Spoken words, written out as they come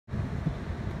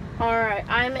Alright,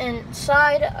 I'm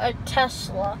inside a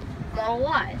Tesla Model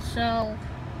Y. So,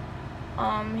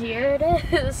 here it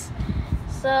is.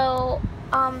 So,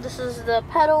 this is the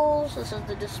pedals, this is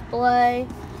the display,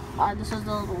 this is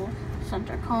the little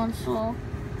center console.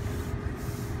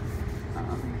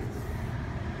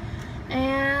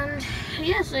 And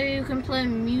yeah, so you can play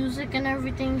music and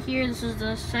everything here. This is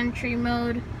the Sentry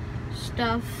mode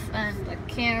stuff and the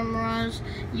cameras.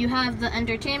 You have the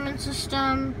entertainment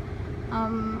system.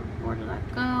 Where did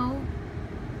that go?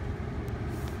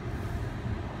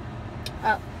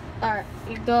 Oh, alright,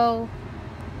 you go,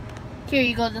 here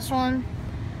you go, this one,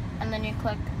 and then you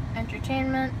click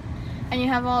entertainment, and you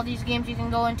have all these games. You can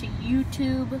go into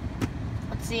YouTube.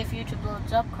 Let's see if YouTube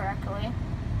loads up correctly.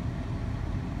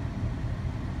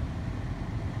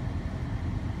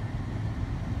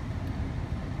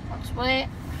 Let's wait,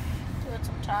 give it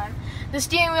some time. The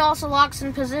steering wheel also locks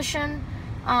in position,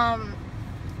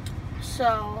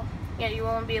 so yeah, you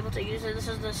won't be able to use it. This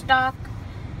is the stock.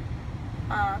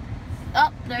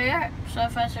 Oh, there you are. So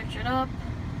if I search it up,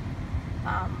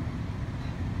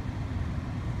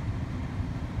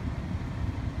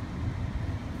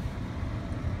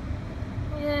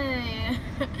 yay.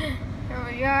 Here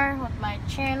we are with my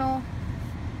channel.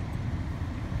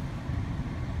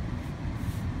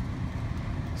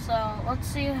 So let's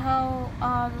see how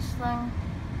this thing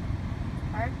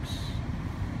works.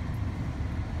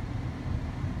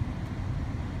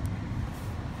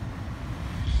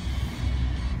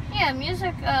 Yeah,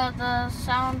 music, the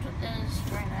sound is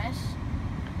very nice.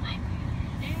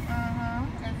 It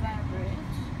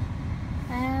vibrates.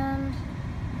 And,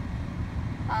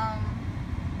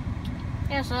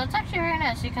 yeah, so that's actually very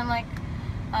nice. You can, like,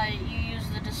 you use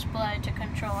the display to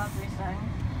control everything.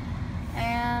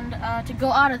 And, to go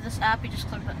out of this app, you just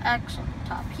click the X on the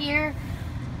top here.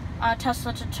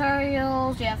 Tesla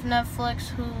tutorials, you have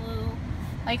Netflix, Hulu.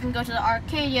 You can go to the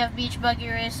arcade, you have Beach Buggy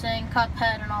Racing,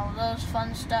 Cuphead, and all of those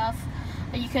fun stuff.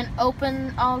 You can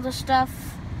open all the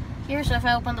stuff here. So if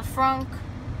I open the frunk,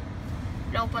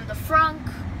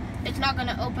 it's not going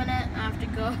to open it. I have to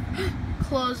go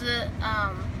close it.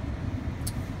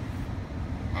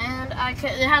 And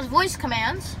it has voice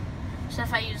commands. So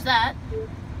if I use that,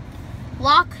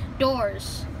 lock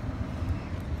doors.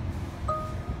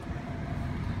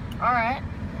 Alright,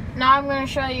 now I'm going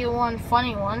to show you one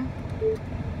funny one.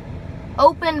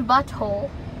 Open butthole.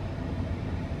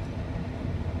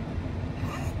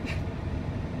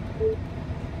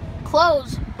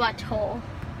 Close butthole.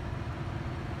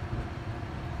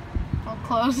 Well,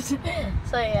 closed.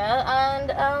 So yeah,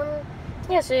 and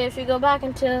yeah, so if you go back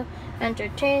into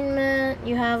entertainment,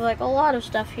 you have like a lot of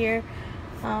stuff here.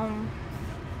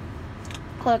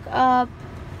 Click up.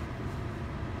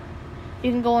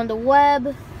 You can go on the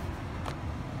web.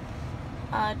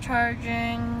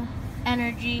 Charging,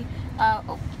 energy,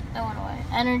 oh, that went away.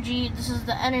 Energy, this is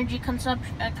the energy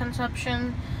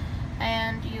consumption,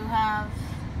 and you have,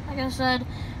 like I said,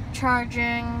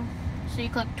 charging. So you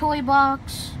click toy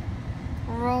box,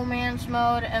 romance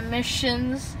mode,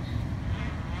 emissions.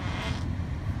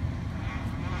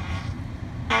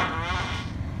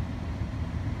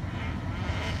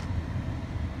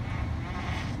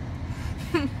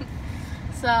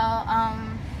 So,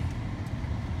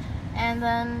 and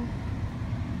then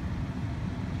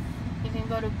you can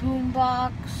go to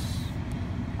boombox,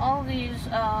 all these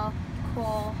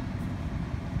cool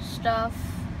stuff,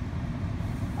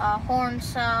 horn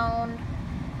sound,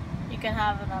 you can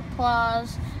have an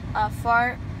applause,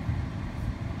 fart,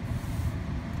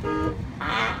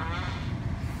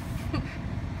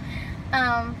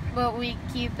 but we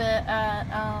keep it at,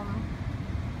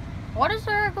 what is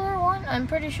the regular one? I'm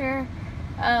pretty sure,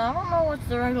 I don't know what's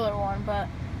the regular one, but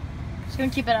just gonna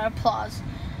keep it at applause.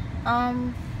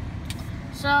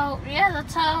 So yeah,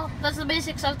 that's the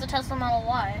basics of the Tesla Model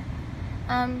Y.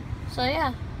 So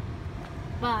yeah,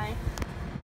 bye.